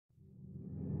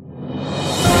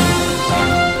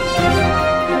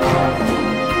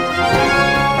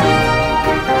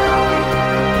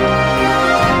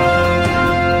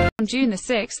June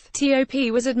 6,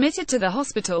 T.O.P. was admitted to the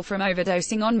hospital from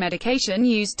overdosing on medication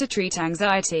used to treat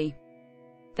anxiety.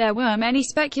 There were many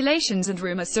speculations and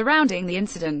rumors surrounding the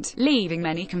incident, leaving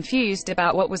many confused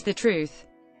about what was the truth.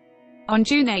 On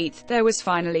June 8, there was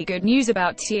finally good news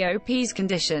about T.O.P.'s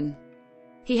condition.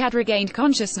 He had regained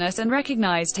consciousness and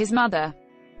recognized his mother.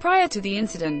 Prior to the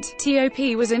incident,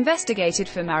 T.O.P. was investigated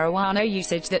for marijuana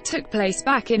usage that took place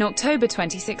back in October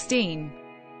 2016.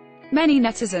 Many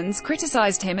netizens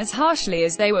criticized him as harshly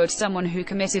as they would someone who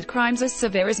committed crimes as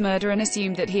severe as murder and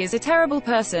assumed that he is a terrible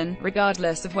person.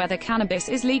 Regardless of whether cannabis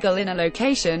is legal in a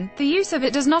location, the use of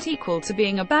it does not equal to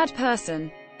being a bad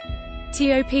person.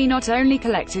 T.O.P. not only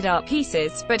collected art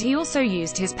pieces, but he also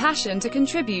used his passion to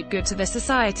contribute good to the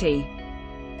society.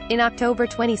 In October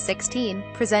 2016,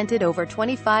 presented over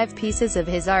 25 pieces of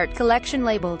his art collection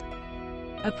labeled.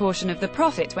 A portion of the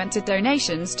profit went to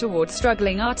donations towards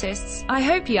struggling artists. I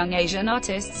hope young Asian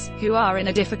artists, who are in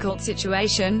a difficult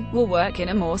situation, will work in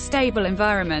a more stable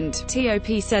environment,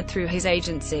 T.O.P. said through his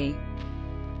agency.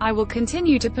 I will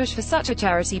continue to push for such a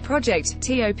charity project.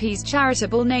 T.O.P.'s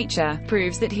charitable nature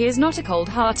proves that he is not a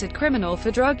cold-hearted criminal for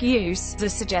drug use,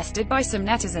 as suggested by some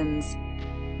netizens.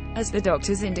 As the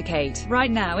doctors indicate,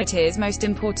 right now it is most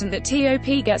important that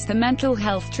T.O.P. gets the mental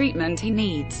health treatment he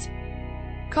needs.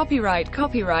 Copyright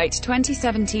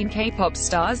 2017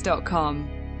 kpopstars.com.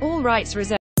 All rights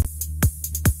reserved.